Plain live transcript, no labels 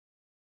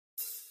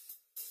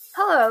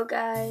Hello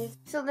guys,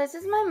 so this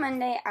is my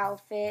Monday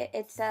outfit.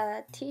 It's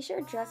a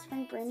t-shirt dress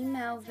from Brandy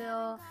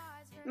Melville.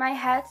 My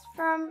hat's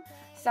from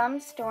some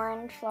store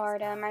in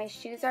Florida. My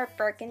shoes are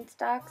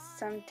Birkenstocks,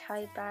 some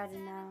type, I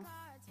don't know.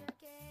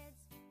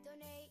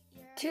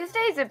 Tuesday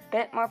is a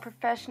bit more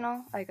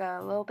professional, like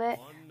a little bit.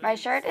 My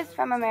shirt is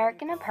from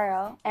American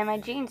Apparel, and my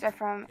jeans are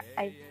from,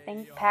 I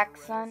think,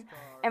 PacSun,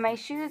 and my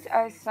shoes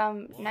are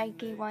some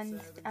Nike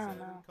ones. I don't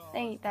know, they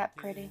ain't that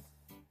pretty.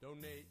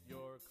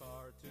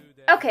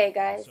 Okay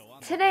guys,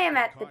 today I'm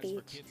at the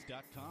beach,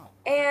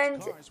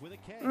 and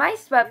my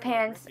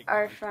sweatpants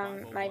are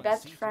from my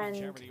best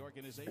friend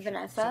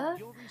Vanessa.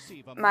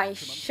 My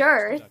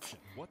shirt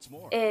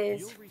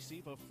is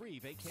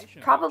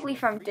probably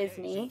from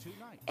Disney,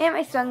 and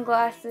my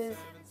sunglasses,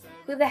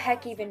 who the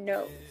heck even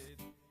knows?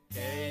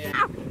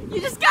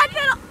 You just got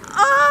that.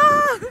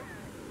 Oh!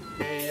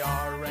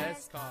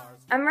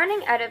 I'm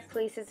running out of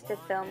places to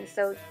film,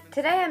 so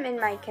today I'm in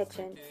my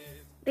kitchen.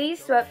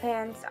 These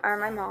sweatpants are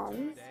my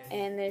mom's,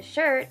 and this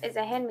shirt is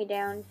a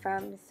hand-me-down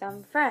from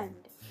some friend.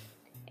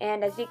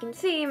 And as you can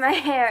see, my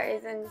hair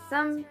is in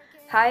some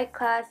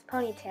high-class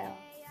ponytail.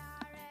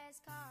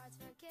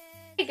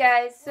 Hey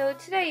guys, so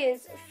today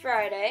is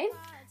Friday,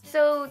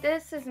 so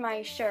this is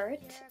my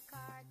shirt.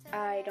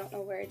 I don't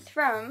know where it's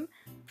from,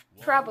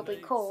 probably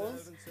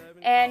Kohl's,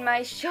 and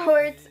my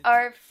shorts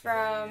are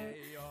from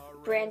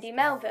Brandy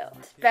Melville.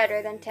 It's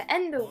better than to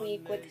end the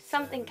week with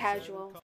something casual.